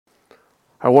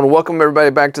I want to welcome everybody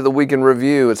back to the Week in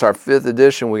Review. It's our 5th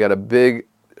edition. We got a big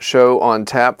show on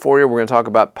tap for you. We're going to talk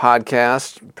about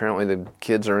podcasts. Apparently the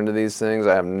kids are into these things.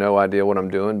 I have no idea what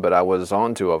I'm doing, but I was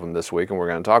on 2 of them this week, and we're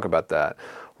going to talk about that.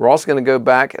 We're also going to go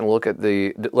back and look at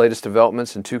the latest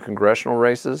developments in 2 congressional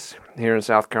races here in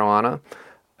South Carolina.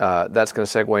 That's going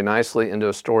to segue nicely into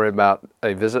a story about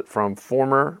a visit from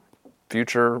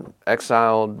future,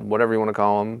 exiled, whatever you want to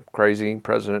call him, crazy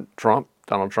President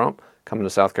Donald Trump, coming to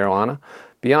South Carolina.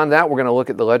 Beyond that, we're going to look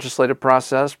at the legislative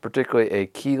process, particularly a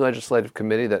key legislative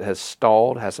committee that has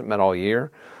stalled, hasn't met all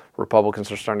year.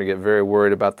 Republicans are starting to get very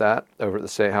worried about that over at the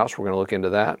State House. We're going to look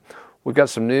into that. We've got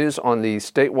some news on the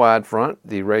statewide front,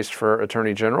 the race for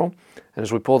Attorney General. And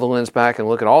as we pull the lens back and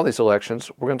look at all these elections,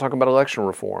 we're going to talk about election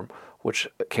reform, which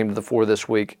came to the fore this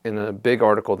week in a big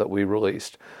article that we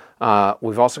released.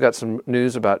 We've also got some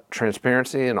news about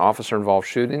transparency and officer-involved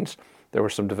shootings. There were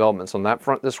some developments on that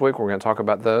front this week. We're going to talk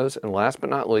about those. And last but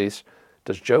not least,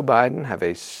 does Joe Biden have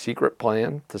a secret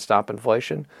plan to stop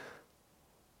inflation?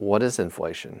 What is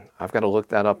inflation? I've got to look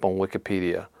that up on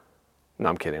Wikipedia. No,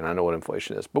 I'm kidding. I know what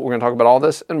inflation is. But we're going to talk about all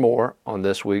this and more on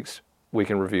this week's Week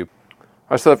in Review. All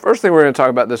right, so the first thing we're going to talk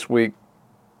about this week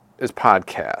is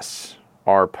podcasts.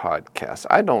 Our podcasts.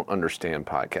 I don't understand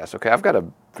podcasts. Okay, I've got a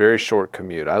very short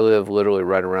commute. I live literally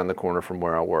right around the corner from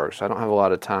where I work, so I don't have a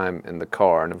lot of time in the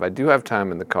car. And if I do have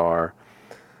time in the car,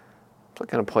 I'm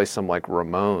going to play some like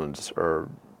Ramones or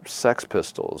Sex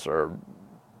Pistols or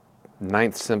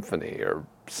Ninth Symphony or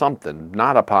something,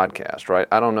 not a podcast, right?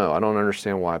 I don't know. I don't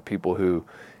understand why people who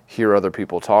hear other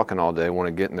people talking all day want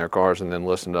to get in their cars and then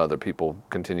listen to other people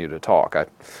continue to talk.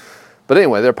 But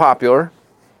anyway, they're popular.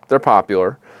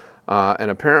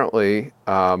 And apparently,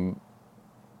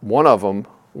 one of them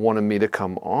wanted me to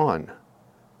come on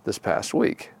this past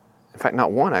week. In fact,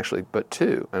 not one actually, but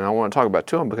 2. And I want to talk about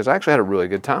 2 of them because I actually had a really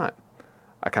good time.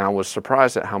 I kind of was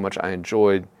surprised at how much I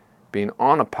enjoyed being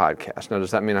on a podcast. Now,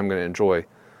 does that mean I'm going to enjoy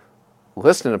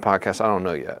listening to podcasts? I don't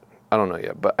know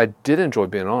yet. But I did enjoy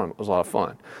being on them. It was a lot of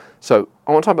fun. So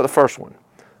I want to talk about the first one.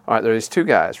 All right, there are these 2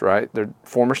 guys, right? They're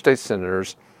former state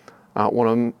senators. One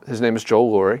of them, his name is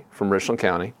Joel Lurie from Richland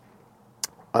County.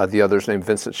 The other's named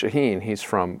Vincent Shaheen. He's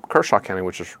from Kershaw County,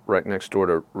 which is right next door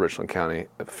to Richland County,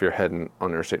 if you're heading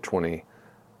on Interstate 20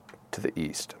 to the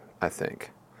east, I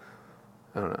think.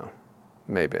 I don't know.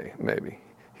 Maybe.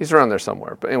 He's around there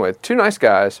somewhere. But anyway, 2 nice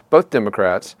guys, both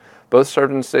Democrats, both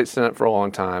served in the state Senate for a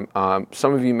long time.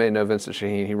 Some of you may know Vincent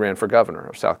Shaheen. He ran for governor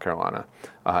of South Carolina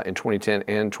in 2010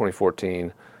 and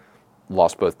 2014.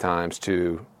 Lost both times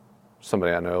to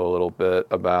somebody I know a little bit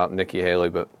about, Nikki Haley,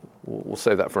 but we'll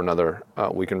save that for another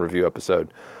Week in Review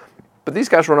episode. But these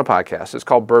guys run a podcast. It's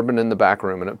called Bourbon in the Back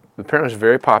Room, and it apparently is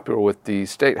very popular with the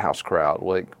State House crowd,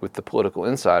 like with the political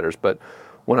insiders. But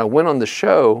when I went on the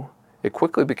show, it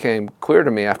quickly became clear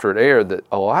to me after it aired that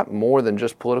a lot more than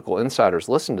just political insiders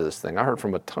listen to this thing. I heard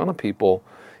from a ton of people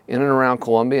in and around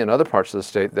Columbia and other parts of the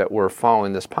state that were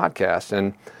following this podcast.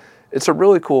 And it's a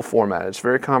really cool format. It's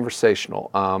very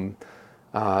conversational.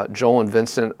 Joel and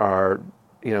Vincent are,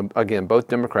 again, both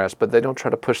Democrats, but they don't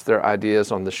try to push their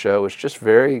ideas on the show. It's just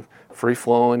very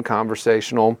free-flowing,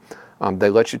 conversational. They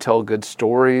let you tell good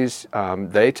stories.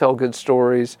 They tell good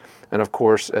stories. And of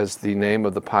course, as the name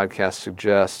of the podcast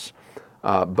suggests,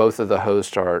 both of the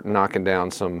hosts are knocking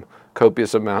down some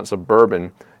copious amounts of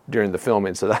bourbon during the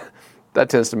filming. So that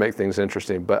tends to make things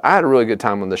interesting. But I had a really good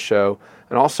time on the show.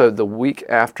 And also the week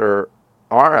after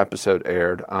our episode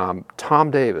aired,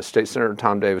 Tom Davis, State Senator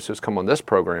Tom Davis, who's come on this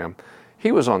program,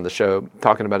 he was on the show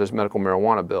talking about his medical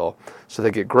marijuana bill. So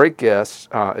they get great guests.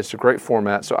 It's a great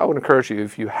format. So I would encourage you,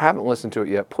 if you haven't listened to it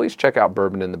yet, please check out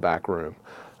Bourbon in the Back Room.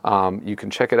 You can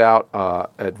check it out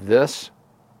at this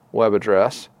web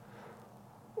address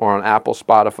or on Apple,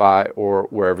 Spotify, or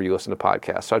wherever you listen to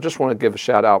podcasts. So I just want to give a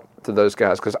shout out to those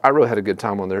guys because I really had a good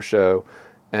time on their show,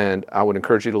 and I would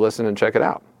encourage you to listen and check it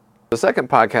out. The second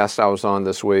podcast I was on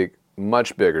this week,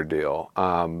 much bigger deal.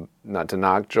 Not to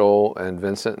knock Joel and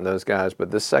Vincent and those guys,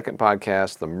 but this second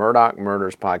podcast, the Murdaugh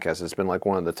Murders podcast, it's been like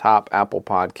one of the top Apple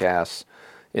podcasts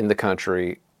in the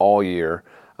country all year.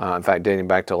 In fact, dating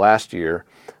back to last year.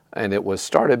 And it was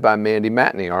started by Mandy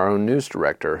Matney, our own news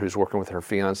director, who's working with her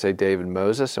fiancé David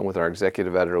Moses and with our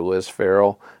executive editor Liz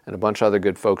Farrell and a bunch of other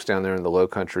good folks down there in the Low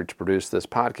Country to produce this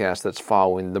podcast that's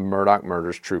following the Murdaugh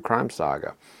Murders true crime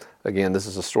saga. Again, this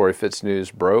is a story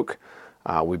FITSNews broke.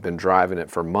 We've been driving it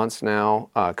for months now,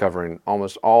 covering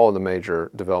almost all of the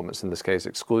major developments in this case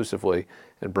exclusively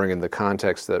and bringing the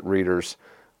context that readers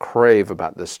crave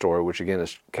about this story, which again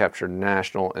has captured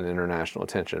national and international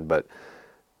attention. But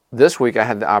this week I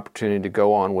had the opportunity to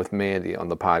go on with Mandy on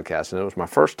the podcast, and it was my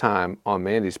first time on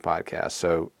Mandy's podcast,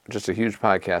 so just a huge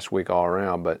podcast week all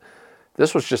around, but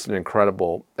this was just an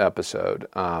incredible episode.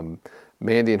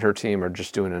 Mandy and her team are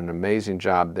just doing an amazing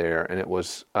job there, and it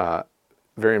was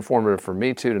very informative for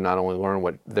me too to not only learn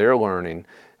what they're learning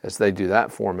as they do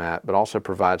that format, but also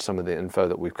provide some of the info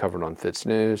that we've covered on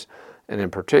FITSNews, and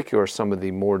in particular some of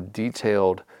the more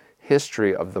detailed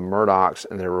history of the Murdochs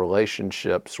and their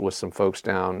relationships with some folks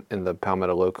down in the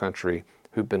Palmetto Low Country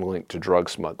who've been linked to drug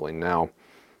smuggling. Now,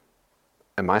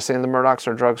 am I saying the Murdochs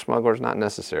are drug smugglers? Not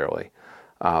necessarily.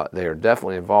 They are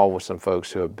definitely involved with some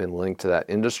folks who have been linked to that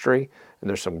industry, and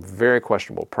there's some very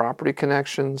questionable property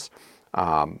connections,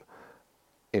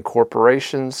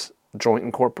 incorporations, joint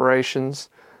incorporations,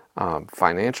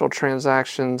 financial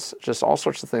transactions, just all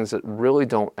sorts of things that really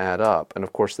don't add up. And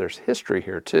of course, there's history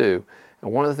here too.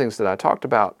 And one of the things that I talked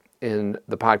about in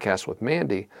the podcast with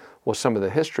Mandy was some of the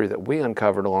history that we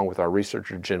uncovered along with our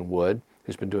researcher, Jen Wood,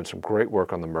 who's been doing some great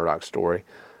work on the Murdoch story.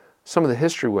 Some of the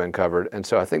history we uncovered. And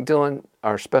so I think Dylan,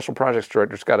 our special projects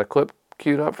director's got a clip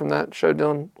queued up from that show.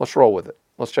 Dylan, let's roll with it.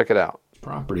 Let's check it out.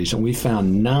 Properties, and we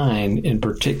found 9 in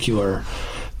particular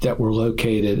that were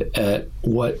located at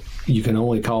what you can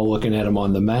only call, looking at them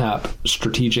on the map,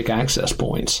 strategic access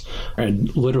points,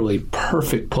 and literally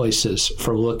perfect places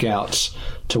for lookouts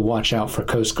to watch out for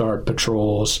Coast Guard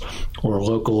patrols or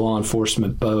local law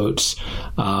enforcement boats.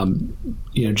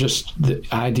 Just the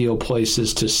ideal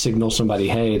places to signal somebody,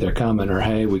 hey, they're coming, or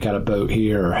hey, we got a boat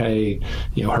here, or hey,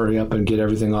 hurry up and get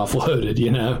everything offloaded.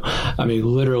 I mean,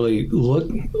 literally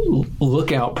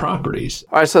lookout properties.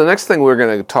 All right, so the next thing we're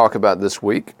going to talk about this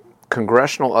week,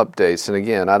 congressional updates. And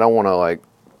again, I don't want to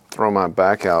throw my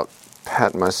back out,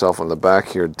 patting myself on the back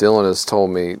here. Dylan has told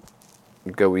me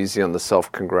go easy on the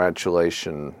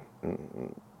self-congratulation,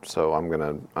 so I'm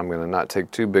gonna not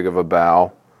take too big of a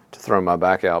bow to throw my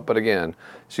back out. But again,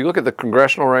 so you look at the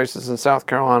congressional races in South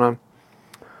Carolina,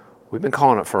 we've been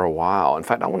calling it for a while. In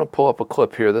fact, I want to pull up a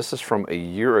clip here. This is from a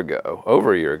year ago,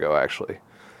 over a year ago actually,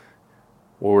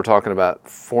 where we're talking about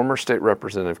former state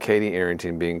representative Katie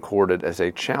Arrington being courted as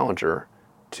a challenger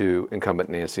to incumbent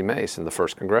Nancy Mace in the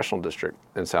 1st Congressional District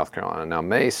in South Carolina. Now,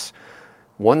 Mace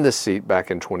won this seat back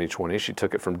in 2020. She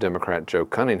took it from Democrat Joe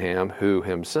Cunningham, who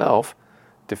himself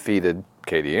defeated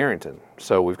Katie Arrington.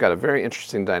 So we've got a very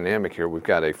interesting dynamic here. We've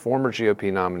got a former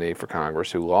GOP nominee for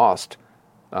Congress who lost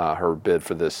her bid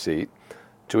for this seat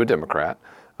to a Democrat.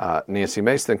 Nancy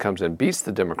Mace then comes in, beats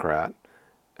the Democrat,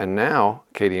 and now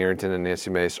Katie Arrington and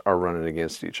Nancy Mace are running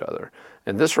against each other.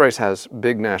 And this race has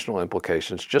big national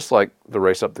implications, just like the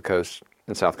race up the coast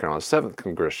in South Carolina's 7th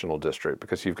Congressional District,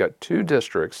 because you've got 2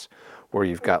 districts where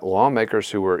you've got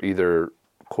lawmakers who are either,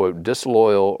 quote,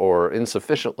 disloyal or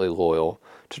insufficiently loyal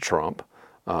to Trump,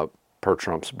 per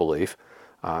Trump's belief.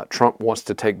 Trump wants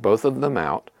to take both of them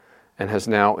out and has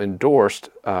now endorsed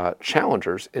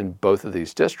challengers in both of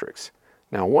these districts.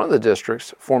 Now, one of the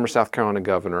districts, former South Carolina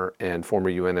governor and former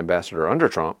UN ambassador under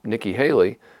Trump, Nikki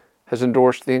Haley, has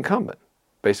endorsed the incumbent,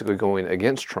 basically going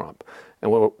against Trump. And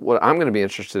what I'm going to be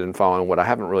interested in following, what I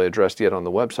haven't really addressed yet on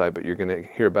the website, but you're going to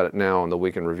hear about it now on the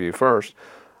Week in Review first,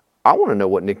 I want to know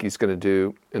what Nikki's going to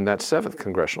do in that 7th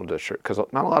Congressional District, because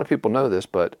not a lot of people know this,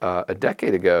 but a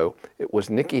decade ago, it was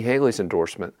Nikki Haley's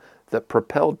endorsement that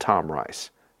propelled Tom Rice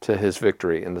to his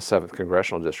victory in the 7th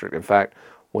Congressional District. In fact,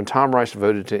 when Tom Rice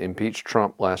voted to impeach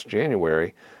Trump last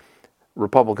January,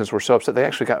 Republicans were so upset, they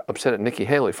actually got upset at Nikki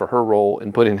Haley for her role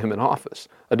in putting him in office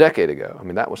a decade ago. I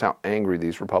mean, that was how angry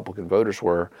these Republican voters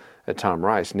were at Tom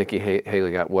Rice. Nikki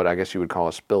Haley got what I guess you would call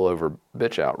a spillover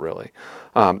bitch out, really.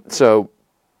 So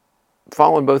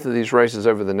following both of these races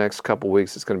over the next couple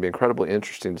weeks, it's going to be incredibly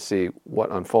interesting to see what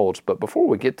unfolds. But before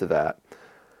we get to that,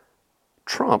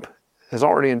 Trump has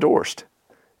already endorsed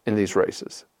in these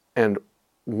races. And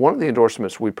one of the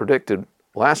endorsements we predicted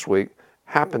last week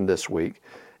happened this week.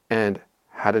 And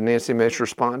how did Nancy Mace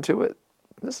respond to it?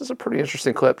 This is a pretty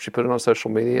interesting clip. She put it on social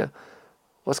media.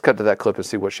 Let's cut to that clip and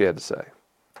see what she had to say.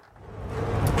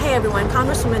 Hey everyone,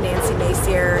 Congresswoman Nancy Mace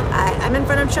here. I'm in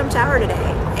front of Trump Tower today.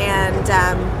 And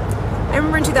I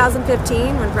remember in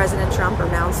 2015 when President Trump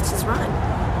announced his run.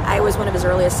 I was one of his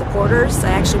earliest supporters.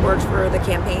 I actually worked for the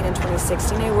campaign in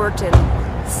 2016. I worked in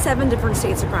 7 different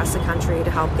states across the country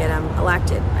to help get him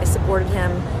elected. I supported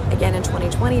him again in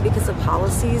 2020 because of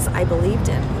policies I believed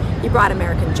in. He brought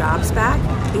American jobs back.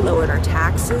 He lowered our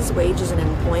taxes, wages, and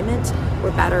employment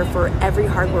were better for every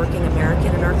hardworking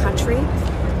American in our country.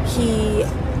 He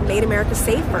made America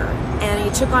safer, and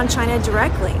he took on China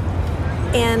directly.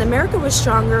 And America was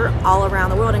stronger all around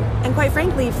the world. And quite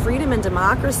frankly, freedom and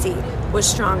democracy was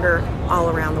stronger all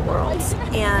around the world.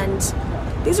 And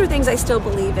These are things I still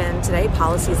believe in today,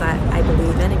 policies I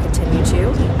believe in and continue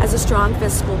to. As a strong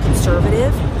fiscal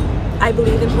conservative, I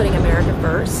believe in putting America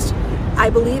first. I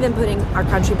believe in putting our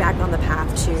country back on the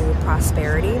path to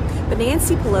prosperity. But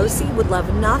Nancy Pelosi would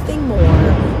love nothing more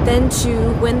than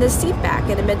to win this seat back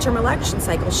in a midterm election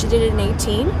cycle. She did it in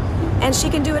 2018, and she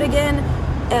can do it again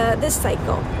this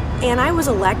cycle. And I was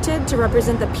elected to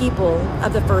represent the people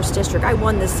of the 1st District. I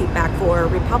won this seat back for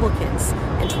Republicans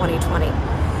in 2020.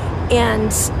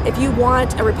 And if you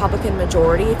want a Republican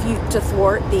majority, to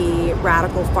thwart the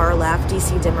radical far left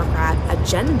DC Democrat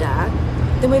agenda,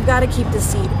 then we've got to keep the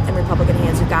seat in Republican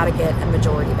hands. We've got to get a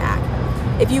majority back.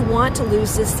 If you want to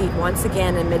lose this seat once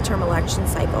again in midterm election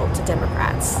cycle to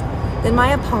Democrats, then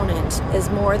my opponent is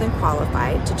more than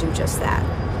qualified to do just that.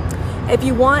 If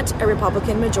you want a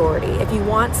Republican majority, if you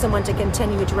want someone to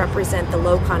continue to represent the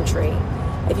low country,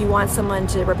 if you want someone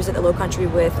to represent the low country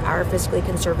with our fiscally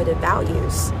conservative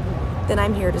values, then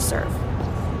I'm here to serve.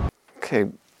 Okay,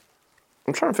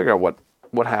 I'm trying to figure out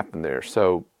what happened there.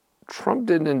 So Trump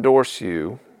didn't endorse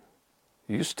you.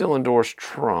 You still endorsed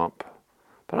Trump.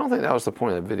 But I don't think that was the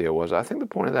point of the video, was it? I think the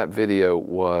point of that video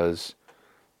was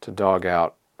to dog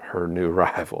out her new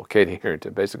rival, Katie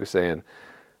Harrington, basically saying,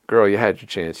 girl, you had your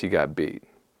chance, you got beat.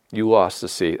 You lost the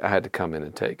seat, I had to come in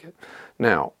and take it.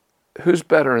 Now, who's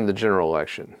better in the general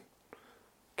election?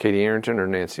 Katie Harrington or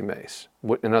Nancy Mace?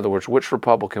 In other words, which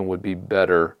Republican would be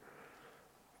better,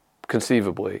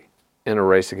 conceivably, in a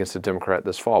race against a Democrat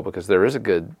this fall? Because there is a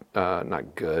good,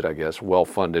 not good, I guess,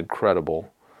 well-funded,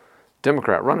 credible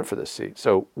Democrat running for this seat.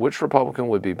 So which Republican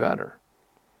would be better?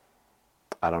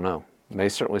 I don't know.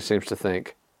 Mace certainly seems to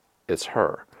think it's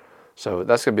her. So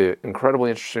that's going to be an incredibly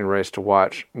interesting race to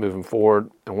watch moving forward.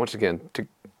 And once again, to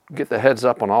get the heads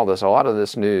up on all this, a lot of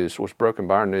this news was broken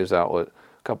by our news outlet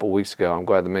a couple of weeks ago. I'm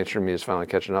glad the mainstream media is finally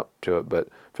catching up to it. But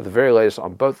for the very latest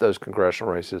on both those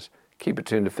congressional races, keep it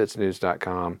tuned to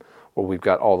FITSNews.com, where we've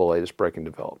got all the latest breaking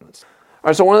developments. All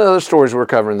right, so one of the other stories we're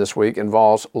covering this week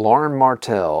involves Lauren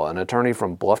Martell, an attorney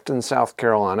from Bluffton, South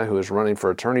Carolina, who is running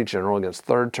for Attorney General against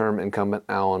third-term incumbent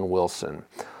Alan Wilson.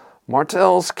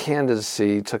 Martell's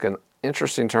candidacy took an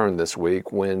interesting turn this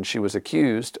week when she was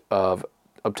accused of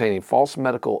obtaining false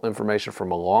medical information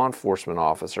from a law enforcement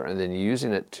officer and then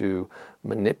using it to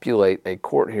manipulate a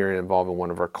court hearing involving one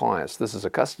of her clients. This is a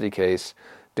custody case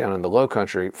down in the Low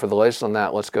Country. For the latest on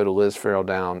that, let's go to Liz Farrell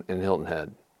down in Hilton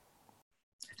Head.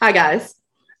 Hi, guys.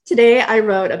 Today I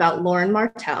wrote about Lauren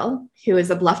Martell, who is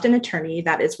a Bluffton attorney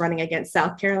that is running against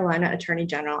South Carolina Attorney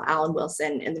General Alan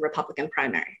Wilson in the Republican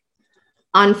primary.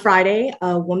 On Friday,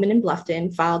 a woman in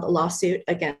Bluffton filed a lawsuit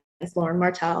against Lauren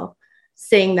Martell,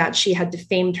 saying that she had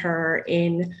defamed her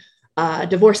in a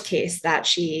divorce case that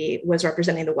she was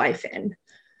representing the wife in.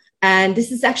 And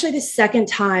this is actually the second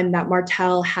time that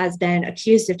Martell has been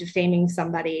accused of defaming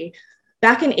somebody.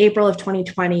 Back in April of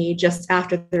 2020, just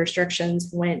after the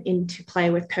restrictions went into play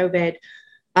with COVID,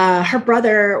 her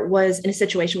brother was in a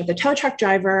situation with a tow truck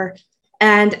driver.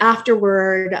 And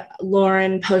afterward,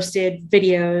 Lauren posted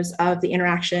videos of the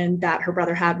interaction that her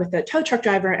brother had with the tow truck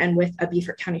driver and with a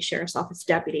Beaufort County Sheriff's Office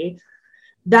deputy.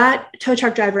 That tow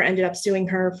truck driver ended up suing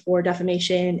her for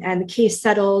defamation, and the case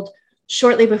settled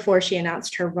shortly before she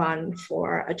announced her run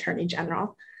for Attorney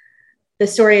General. The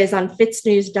story is on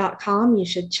FITSNews.com. You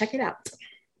should check it out.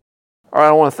 All right,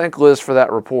 I want to thank Liz for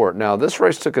that report. Now, this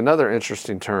race took another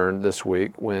interesting turn this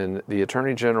week when the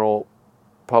Attorney General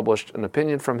published an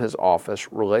opinion from his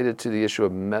office related to the issue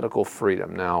of medical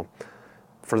freedom. Now,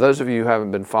 for those of you who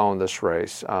haven't been following this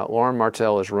race, Lauren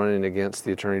Martell is running against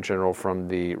the Attorney General from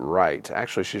the right.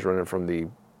 Actually, she's running from the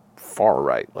far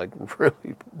right, like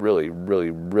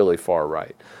really far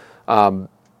right,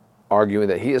 arguing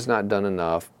that he has not done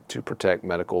enough to protect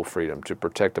medical freedom, to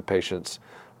protect a patient's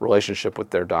relationship with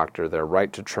their doctor, their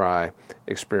right to try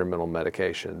experimental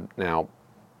medication. Now,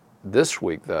 this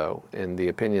week, though, in the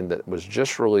opinion that was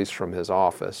just released from his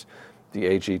office, the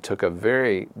AG took a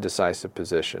very decisive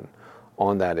position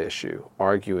on that issue,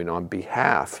 arguing on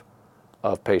behalf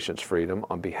of patients' freedom,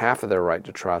 on behalf of their right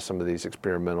to try some of these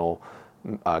experimental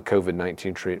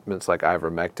COVID-19 treatments like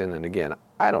ivermectin. And again,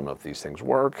 I don't know if these things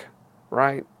work,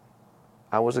 right?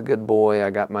 I was a good boy. I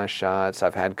got my shots.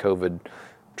 I've had COVID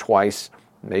twice,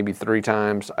 maybe 3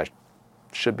 times. I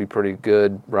should be pretty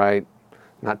good, right?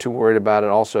 Not too worried about it.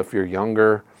 Also, if you're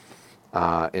younger,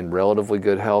 in relatively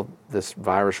good health, this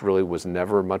virus really was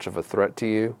never much of a threat to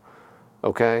you,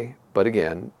 okay? But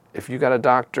again, if you got a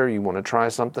doctor, you want to try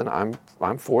something,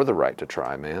 I'm for the right to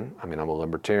try, man. I mean, I'm a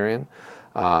libertarian.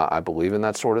 I believe in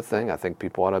that sort of thing. I think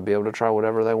people ought to be able to try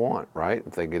whatever they want, right?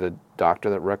 If they get a doctor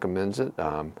that recommends it.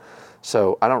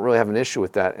 So I don't really have an issue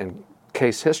with that. And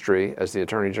case history, as the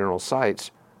Attorney General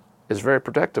cites, is very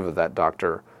protective of that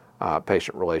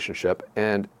doctor-patient relationship,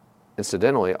 and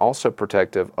incidentally also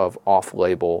protective of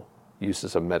off-label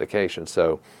uses of medication.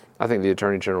 So I think the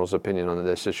Attorney General's opinion on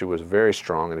this issue was very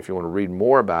strong, and if you want to read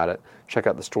more about it, check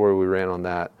out the story we ran on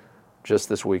that just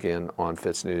this weekend on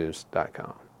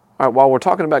FITSNews.com. All right, while we're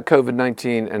talking about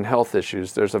COVID-19 and health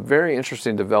issues, there's a very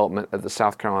interesting development at the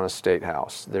South Carolina State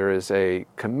House. There is a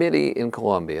committee in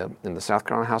Columbia, in the South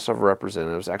Carolina House of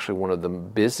Representatives, actually one of the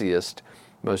busiest,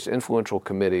 most influential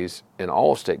committees in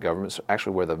all of state governments,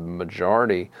 actually where the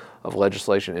majority of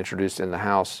legislation introduced in the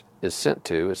House is sent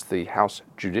to. It's the House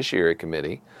Judiciary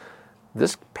Committee.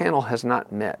 This panel has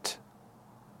not met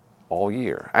all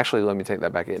year. Actually, let me take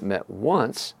that back. It met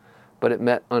once, but it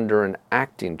met under an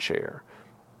acting chair,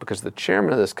 because the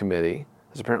chairman of this committee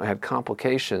has apparently had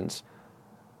complications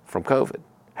from COVID.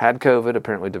 Had COVID,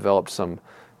 apparently developed some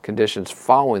conditions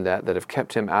following that have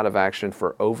kept him out of action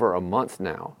for over a month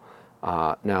now.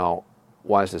 Now,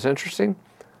 why is this interesting?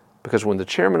 Because when the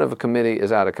chairman of a committee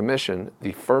is out of commission,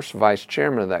 the first vice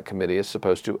chairman of that committee is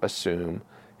supposed to assume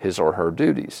his or her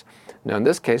duties. Now, in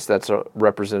this case, that's a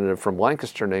representative from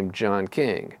Lancaster named John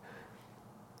King.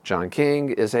 John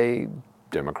King is a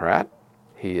Democrat.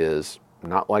 He is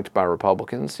not liked by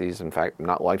Republicans. He's, in fact,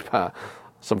 not liked by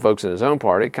some folks in his own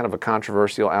party, kind of a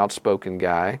controversial, outspoken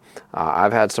guy.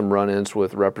 I've had some run-ins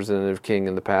with Representative King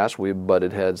in the past. We've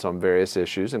butted heads on various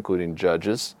issues, including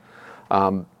judges.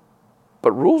 But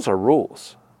rules are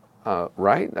rules,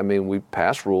 right? I mean, we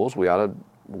pass rules. We ought to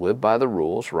live by the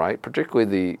rules, right? Particularly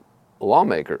the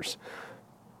lawmakers,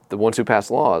 the ones who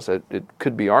pass laws. It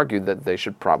could be argued that they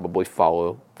should probably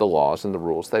follow the laws and the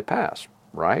rules they pass,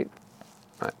 right?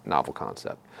 Novel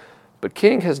concept. But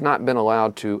King has not been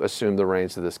allowed to assume the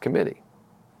reins of this committee.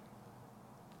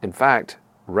 In fact,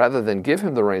 rather than give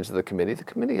him the reins of the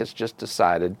committee has just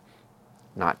decided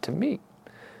not to meet.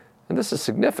 And this is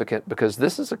significant because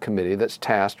this is a committee that's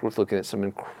tasked with looking at some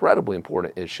incredibly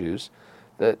important issues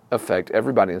that affect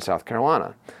everybody in South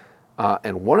Carolina.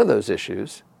 And one of those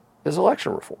issues is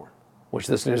election reform, which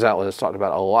this news outlet has talked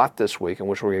about a lot this week, and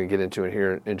which we're going to get into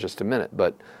here in just a minute.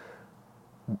 But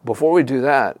before we do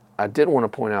that, I did want to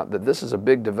point out that this is a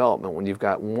big development when you've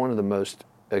got one of the most,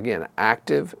 again,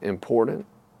 active, important,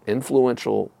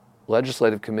 influential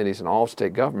legislative committees in all of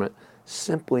state government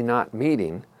simply not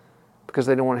meeting because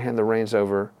they don't want to hand the reins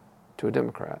over to a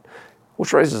Democrat.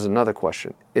 Which raises another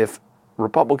question. If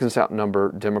Republicans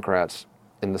outnumber Democrats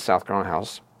in the South Carolina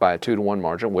House by a 2-to-1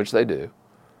 margin, which they do,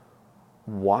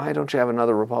 why don't you have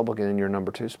another Republican in your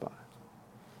number 2 spot?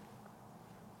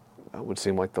 That would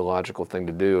seem like the logical thing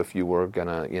to do if you were going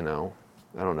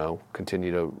to,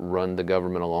 continue to run the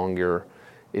government along your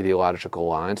ideological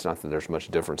lines. Not that there's much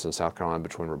difference in South Carolina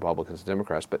between Republicans and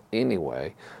Democrats, but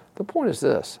anyway, the point is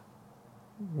this.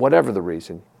 Whatever the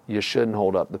reason, you shouldn't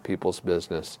hold up the people's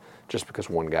business just because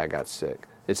one guy got sick.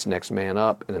 It's next man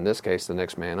up, and in this case, the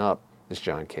next man up is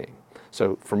John King.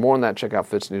 So for more on that, check out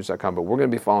FITSNews.com, but we're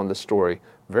going to be following this story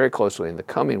very closely in the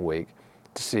coming week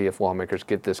to see if lawmakers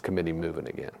get this committee moving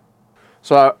again.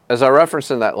 So as I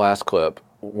referenced in that last clip,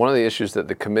 one of the issues that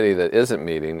the committee that isn't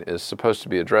meeting is supposed to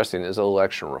be addressing is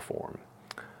election reform.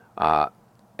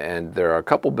 And there are a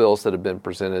couple bills that have been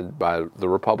presented by the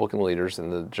Republican leaders in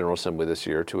the General Assembly this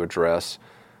year to address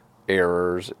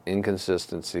errors,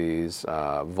 inconsistencies,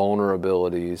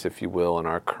 vulnerabilities, if you will, in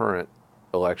our current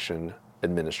election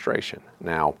administration.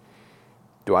 Now,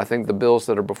 do I think the bills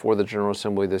that are before the General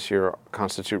Assembly this year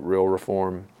constitute real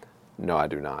reform? No, I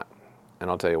do not. And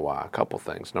I'll tell you why. A couple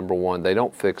things. Number one, they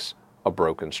don't fix a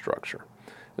broken structure.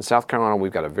 In South Carolina,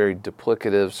 we've got a very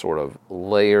duplicative, sort of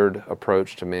layered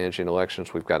approach to managing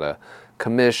elections. We've got a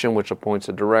commission which appoints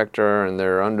a director, and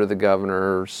they're under the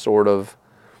governor, sort of.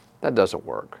 That doesn't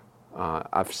work.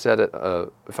 I've said it.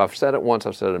 If I've said it once,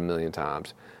 I've said it a million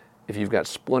times. If you've got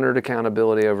splintered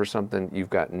accountability over something, you've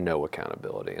got no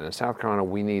accountability. And in South Carolina,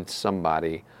 we need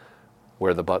somebody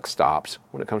where the buck stops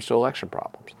when it comes to election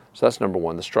problems. So that's number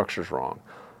one. The structure's wrong.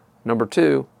 Number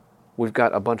two, we've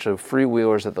got a bunch of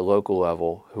freewheelers at the local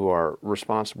level who are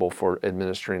responsible for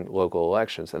administering local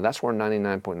elections. And that's where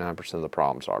 99.9% of the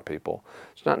problems are, people.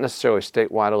 It's not necessarily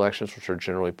statewide elections, which are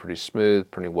generally pretty smooth,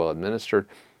 pretty well administered.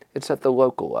 It's at the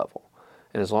local level.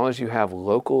 And as long as you have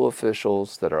local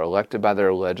officials that are elected by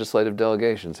their legislative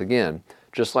delegations, again,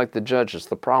 just like the judges,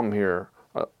 the problem here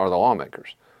are the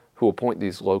lawmakers who appoint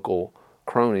these local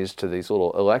cronies to these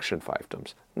little election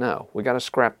fiefdoms. No, we got to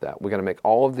scrap that. We got to make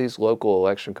all of these local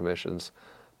election commissions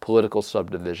political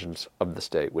subdivisions of the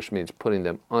state, which means putting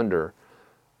them under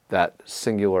that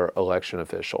singular election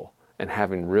official and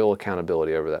having real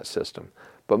accountability over that system.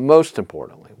 But most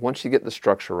importantly, once you get the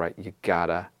structure right, you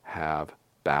gotta have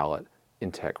ballot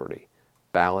integrity,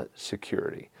 ballot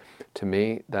security. To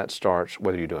me, that starts,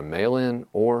 whether you're doing mail-in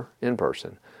or in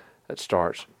person, that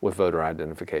starts with voter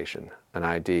identification, an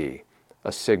ID,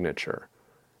 a signature,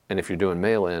 and if you're doing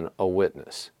mail-in, a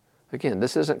witness. Again,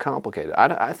 this isn't complicated.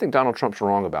 I think Donald Trump's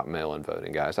wrong about mail-in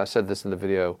voting, guys. I said this in the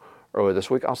video earlier this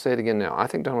week. I'll say it again now. I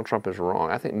think Donald Trump is wrong.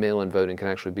 I think mail-in voting can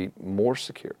actually be more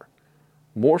secure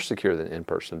than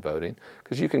in-person voting,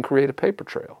 because you can create a paper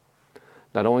trail.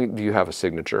 Not only do you have a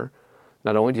signature,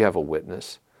 not only do you have a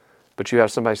witness, but you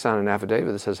have somebody sign an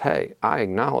affidavit that says, hey, I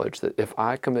acknowledge that if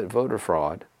I commit voter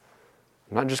fraud,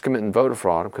 I'm not just committing voter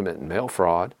fraud, I'm committing mail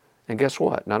fraud. And guess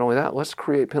what? Not only that, let's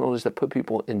create penalties that put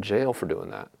people in jail for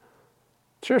doing that.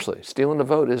 Seriously, stealing the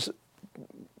vote is,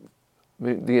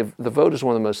 the vote is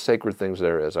one of the most sacred things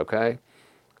there is, okay?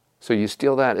 So you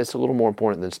steal that, it's a little more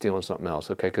important than stealing something else,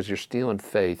 okay? Because you're stealing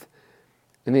faith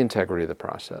in the integrity of the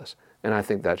process. And I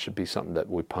think that should be something that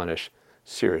we punish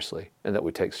seriously and that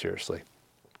we take seriously.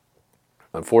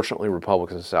 Unfortunately,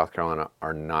 Republicans in South Carolina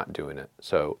are not doing it.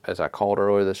 So as I called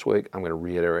earlier this week, I'm going to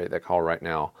reiterate that call right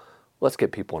now. Let's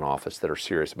get people in office that are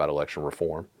serious about election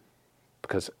reform.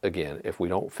 Because again, if we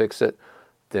don't fix it,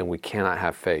 then we cannot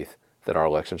have faith that our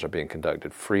elections are being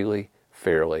conducted freely,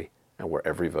 fairly, and where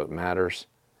every vote matters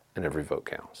and every vote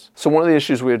counts. So one of the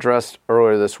issues we addressed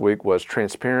earlier this week was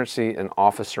transparency in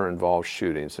officer-involved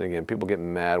shootings. And again, people get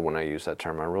mad when I use that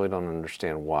term. I really don't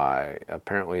understand why.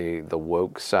 Apparently, the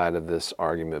woke side of this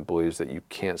argument believes that you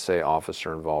can't say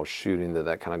officer-involved shooting,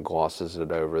 that kind of glosses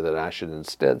it over, that I should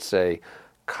instead say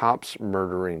cops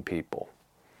murdering people.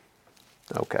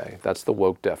 Okay, that's the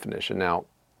woke definition. Now,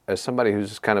 as somebody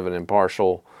who's kind of an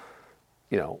impartial,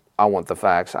 I want the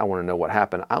facts, I want to know what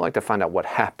happened, I like to find out what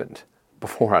happened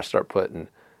before I start putting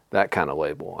that kind of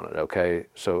label on it, okay?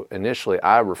 So initially,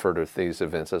 I refer to these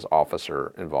events as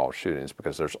officer-involved shootings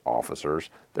because there's officers,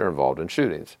 they're involved in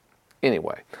shootings.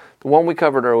 Anyway, the one we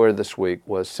covered earlier this week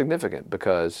was significant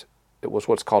because it was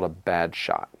what's called a bad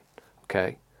shot,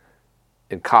 okay?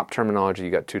 In cop terminology, you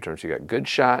got two terms. You got good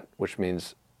shot, which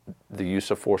means the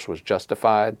use of force was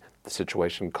justified. The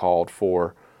situation called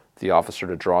for the officer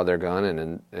to draw their gun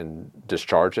and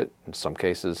discharge it, in some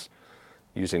cases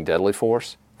using deadly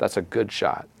force. That's a good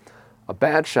shot. A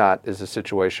bad shot is a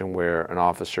situation where an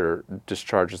officer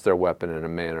discharges their weapon in a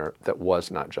manner that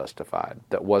was not justified,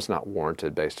 that was not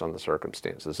warranted based on the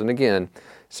circumstances. And again,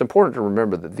 it's important to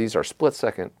remember that these are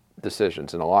split-second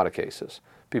decisions in a lot of cases.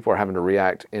 People are having to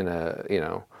react in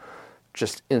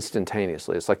just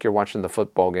instantaneously. It's like you're watching the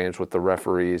football games with the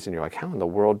referees and you're like, how in the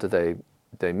world did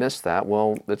they miss that?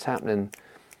 Well, it's happening,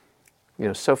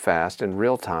 so fast in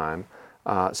real time.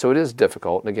 So it is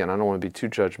difficult. And again, I don't want to be too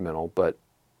judgmental, but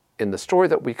in the story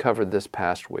that we covered this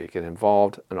past week, it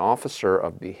involved an officer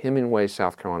of the Hemingway,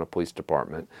 South Carolina Police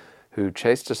Department who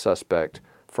chased a suspect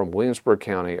from Williamsburg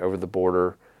County over the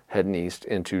border, heading east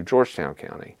into Georgetown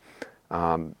County.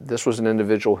 This was an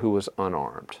individual who was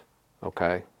unarmed.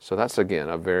 Okay, so that's again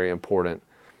a very important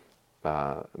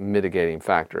mitigating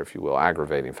factor, if you will,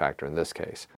 aggravating factor in this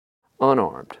case.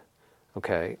 Unarmed,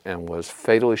 okay, and was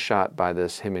fatally shot by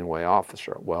this Hemingway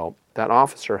officer. Well, that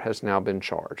officer has now been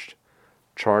charged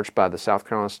by the South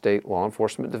Carolina State Law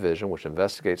Enforcement Division, which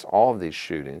investigates all of these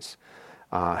shootings,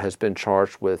 has been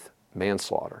charged with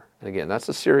manslaughter. And again, that's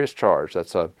a serious charge.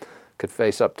 Could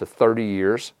face up to 30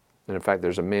 years. And in fact,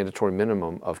 there's a mandatory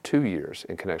minimum of 2 years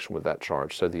in connection with that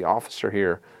charge. So the officer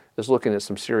here is looking at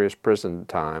some serious prison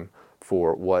time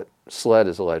for what SLED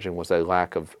is alleging was a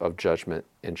lack of judgment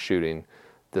in shooting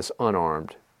this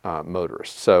unarmed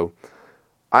motorist. So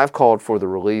I've called for the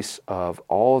release of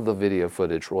all of the video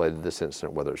footage related to this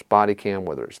incident, whether it's body cam,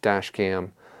 whether it's dash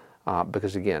cam,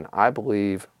 because again, I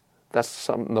believe that's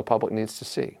something the public needs to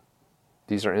see.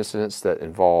 These are incidents that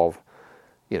involve,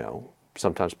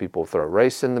 sometimes people throw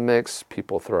race in the mix,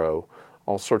 people throw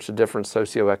all sorts of different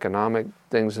socioeconomic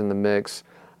things in the mix.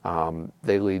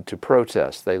 They lead to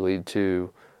protests. They lead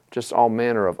to just all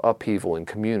manner of upheaval in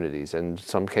communities, and in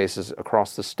some cases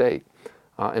across the state.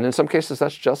 And in some cases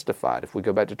that's justified. If we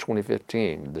go back to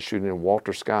 2015, the shooting of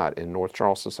Walter Scott in North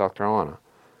Charleston, South Carolina,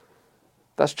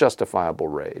 that's justifiable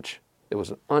rage. It was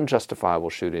an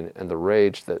unjustifiable shooting, and the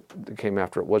rage that came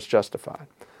after it was justified.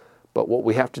 But what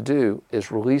we have to do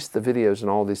is release the videos in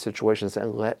all these situations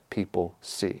and let people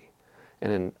see.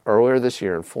 And earlier this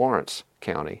year in Florence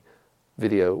County,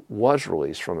 video was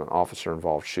released from an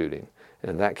officer-involved shooting. And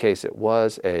in that case, it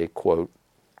was a, quote,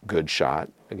 good shot.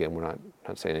 Again, we're not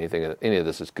saying any of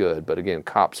this is good, but again,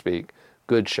 cop speak,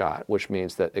 good shot, which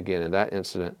means that, again, in that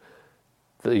incident,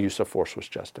 the use of force was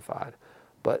justified.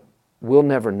 But we'll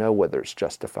never know whether it's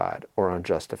justified or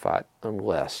unjustified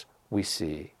unless we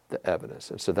see the evidence.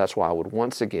 And so that's why I would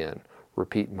once again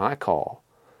repeat my call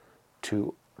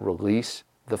to release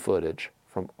the footage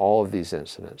from all of these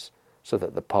incidents so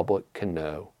that the public can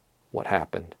know what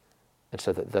happened and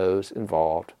so that those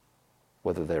involved,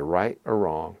 whether they're right or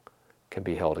wrong, can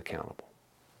be held accountable.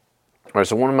 All right,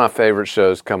 so one of my favorite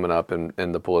shows coming up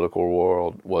in the political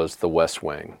world was The West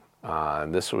Wing.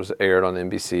 And this was aired on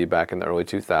NBC back in the early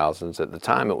 2000s. At the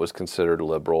time, it was considered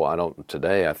liberal.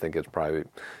 Today, I think it's probably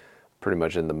pretty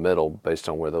much in the middle based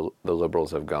on where the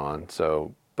liberals have gone.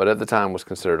 So, but at the time, it was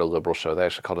considered a liberal show. They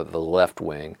actually called it The Left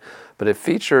Wing. But it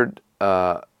featured,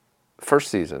 first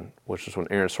season, which was when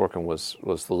Aaron Sorkin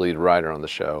was the lead writer on the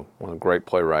show, one of the great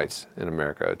playwrights in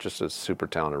America, just a super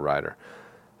talented writer.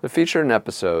 It featured an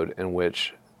episode in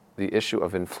which the issue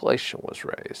of inflation was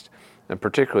raised, and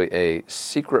particularly a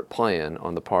secret plan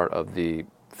on the part of the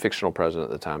fictional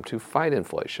president at the time to fight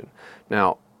inflation.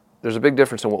 Now, there's a big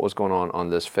difference in what was going on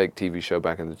this fake TV show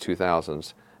back in the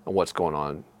 2000s and what's going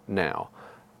on now.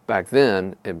 Back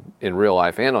then, in real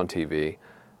life and on TV,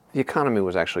 the economy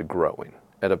was actually growing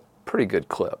at a pretty good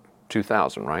clip.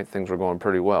 2000, right? Things were going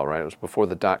pretty well, right? It was before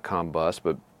the dot-com bust,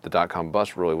 but the dot-com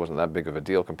bust really wasn't that big of a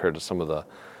deal compared to some of the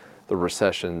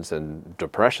recessions and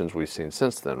depressions we've seen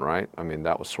since then, right? I mean,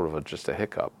 that was sort of just a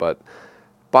hiccup. But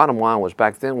bottom line was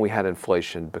back then we had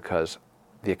inflation because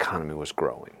the economy was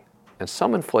growing. And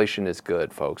some inflation is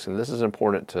good, folks, and this is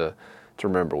important to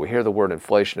remember. We hear the word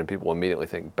inflation and people immediately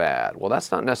think bad. Well,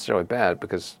 that's not necessarily bad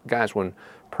because, guys, when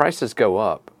prices go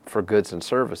up for goods and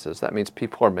services, that means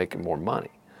people are making more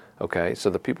money, okay? So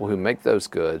the people who make those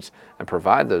goods and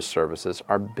provide those services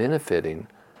are benefiting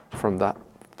from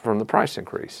the price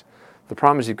increase. The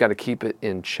problem is you've got to keep it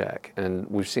in check. And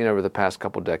we've seen over the past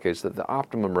couple decades that the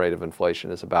optimum rate of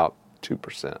inflation is about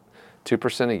 2%.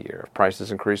 2% a year. If prices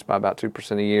increase by about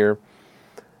 2% a year,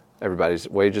 everybody's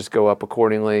wages go up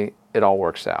accordingly. It all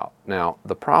works out. Now,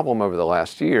 the problem over the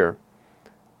last year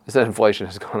is that inflation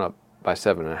has gone up by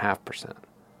 7.5%.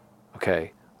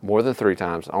 Okay, more than 3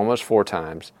 times, almost 4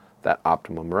 times that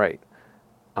optimum rate.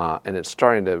 And it's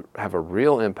starting to have a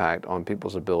real impact on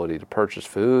people's ability to purchase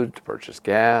food, to purchase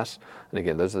gas. And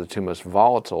again, those are the 2 most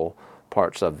volatile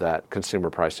parts of that consumer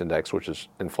price index, which is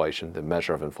inflation, the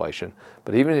measure of inflation.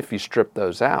 But even if you strip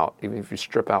those out, even if you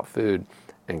strip out food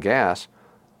and gas,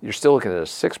 you're still looking at a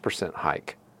 6%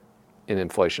 hike in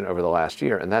inflation over the last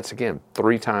year. And that's, again,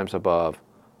 3 times above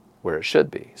where it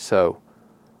should be. So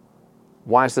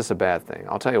why is this a bad thing?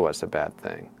 I'll tell you what's a bad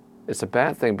thing. It's a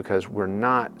bad thing because we're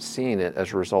not seeing it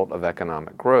as a result of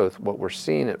economic growth. What we're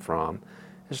seeing it from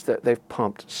is that they've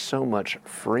pumped so much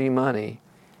free money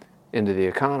into the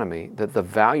economy that the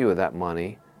value of that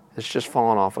money has just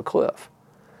fallen off a cliff.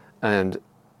 And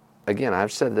again,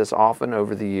 I've said this often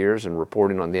over the years in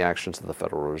reporting on the actions of the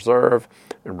Federal Reserve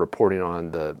and reporting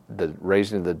on the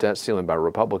raising of the debt ceiling by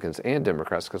Republicans and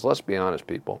Democrats, because let's be honest,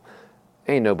 people,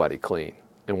 ain't nobody clean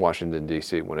in Washington,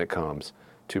 D.C. when it comes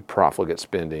to profligate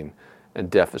spending and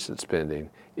deficit spending.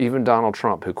 Even Donald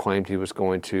Trump, who claimed he was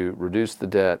going to reduce the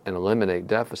debt and eliminate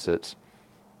deficits,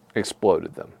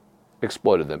 exploded them.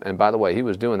 And by the way, he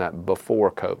was doing that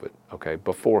before COVID, okay,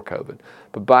 before COVID.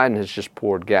 But Biden has just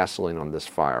poured gasoline on this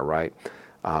fire, right?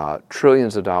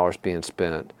 Trillions of dollars being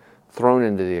spent, thrown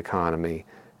into the economy.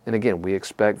 And again, we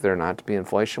expect there not to be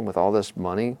inflation with all this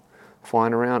money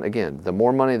flying around. Again, the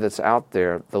more money that's out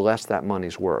there, the less that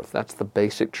money's worth. That's the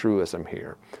basic truism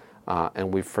here.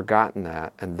 And we've forgotten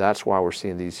that. And that's why we're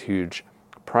seeing these huge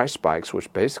price spikes,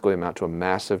 which basically amount to a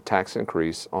massive tax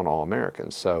increase on all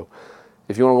Americans. So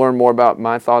if you want to learn more about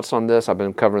my thoughts on this, I've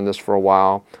been covering this for a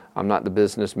while. I'm not the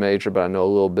business major, but I know a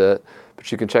little bit.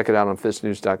 But you can check it out on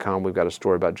FITSNews.com. We've got a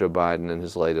story about Joe Biden and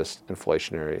his latest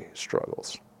inflationary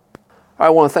struggles. I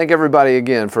want to thank everybody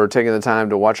again for taking the time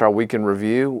to watch our weekend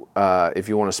review. If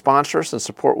you want to sponsor us and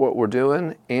support what we're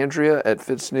doing, Andrea at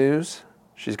FITSNews,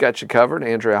 she's got you covered.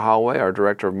 Andrea Holloway, our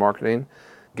Director of Marketing.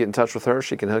 Get in touch with her.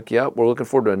 She can hook you up. We're looking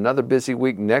forward to another busy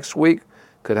week next week.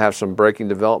 Could have some breaking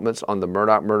developments on the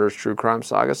Murdaugh Murders true crime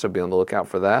saga, so be on the lookout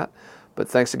for that. But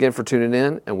thanks again for tuning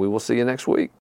in, and we will see you next week.